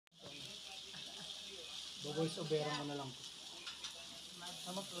Baboy sobera mo na lang.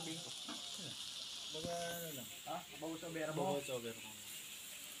 Ano tubig? Baga ano lang. Ha? Bawo sa bera mo. Baboy sobera mo.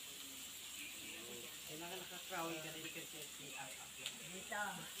 Kailangan nakakrawal ka rin kasi si Aka. Dito,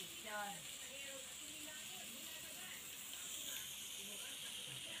 yan.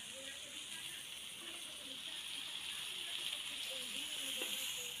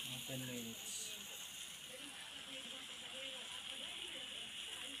 10 minutes.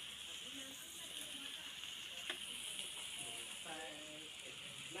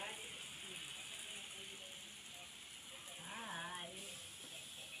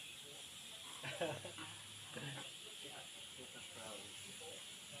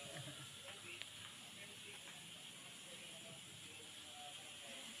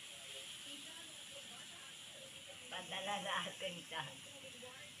 Padala natin sa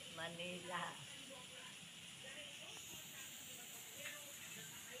Manila.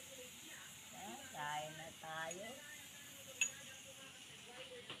 Kain na tayo.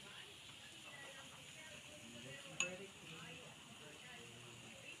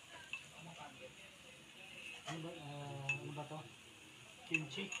 Ano ba to?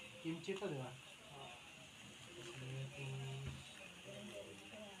 Kimchi? Kimchi to, di ba?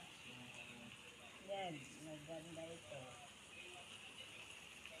 Yan, maganda ito.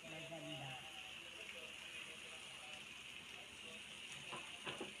 Maganda.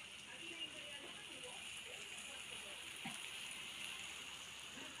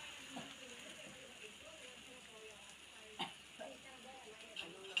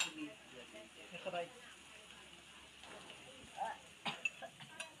 Nakaray.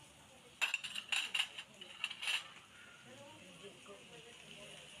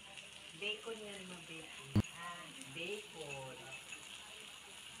 Bacon yan, bacon. Ah, bacon.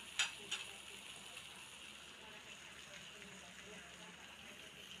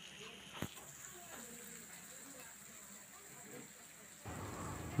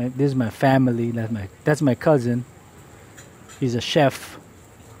 This is my family. That's my cousin. He's a chef.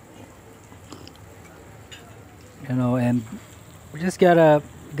 And we just gotta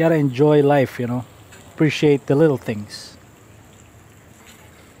enjoy life. Appreciate the little things.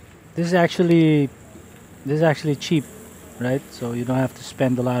 This is actually cheap, right? So you don't have to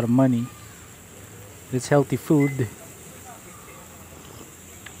spend a lot of money. It's healthy food.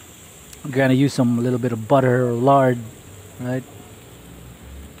 You're gonna use a little bit of butter or lard, right?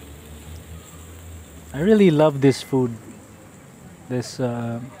 I really love this food. This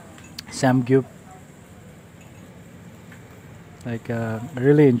Samgyup. I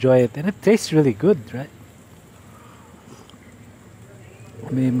really enjoy it, and it tastes really good, right?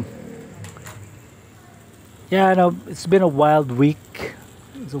 I mean, yeah, I know it's been a wild week.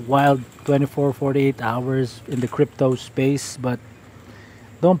 It's a wild 24, 48 hours in the crypto space, but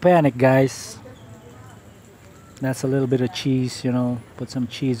don't panic, guys. That's a little bit of cheese, put some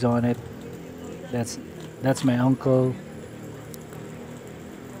cheese on it. That's my uncle.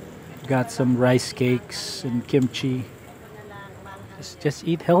 Got some rice cakes and kimchi. Just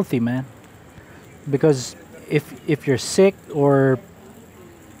eat healthy, man. Because if you're sick, or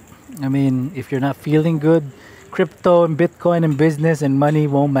if you're not feeling good, crypto and Bitcoin and business and money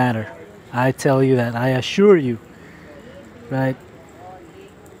won't matter. I tell you that. I assure you. Right?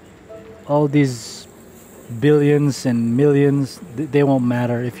 All these billions and millions, they won't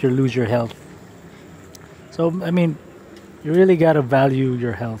matter if you lose your health. So, you really got to value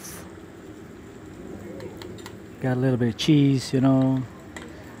your health. Got a little bit of cheese,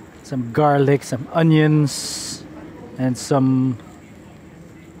 some garlic, some onions, and some,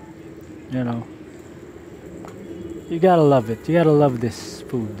 you gotta love it. You gotta love this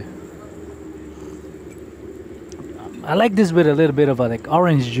food. I like this with a little bit of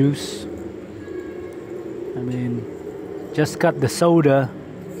orange juice. Just cut the soda.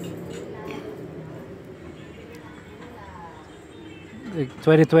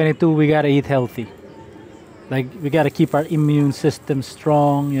 2022, we gotta eat healthy. We gotta keep our immune system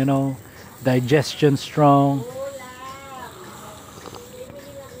strong, digestion strong.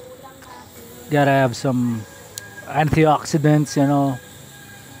 Gotta have some antioxidants,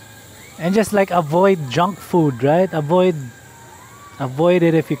 and just avoid junk food, right? Avoid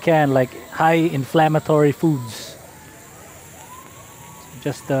it if you can, like high inflammatory foods.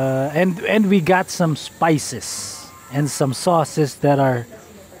 And we got some spices and some sauces that are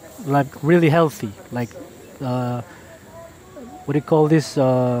really healthy, what do you call this?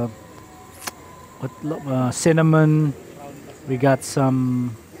 Cinnamon. We got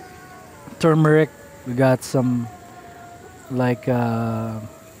some turmeric. We got some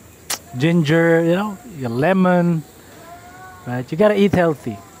ginger. Your lemon. Right? You gotta eat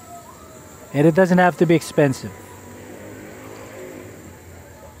healthy. And it doesn't have to be expensive.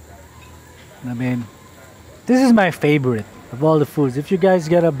 I mean, this is my favorite of all the foods. If you guys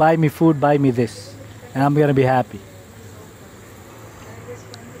gotta buy me food, buy me this. And I'm gonna be happy.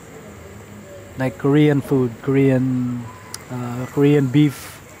 Like Korean food, Korean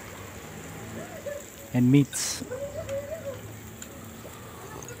beef and meats.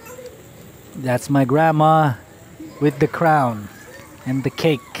 That's my grandma with the crown and the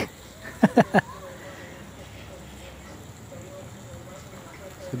cake.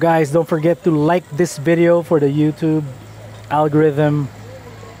 So guys, don't forget to like this video for the YouTube algorithm.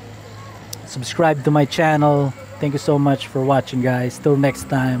 Subscribe to my channel. Thank you so much for watching, guys. Till next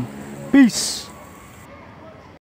time. Peace.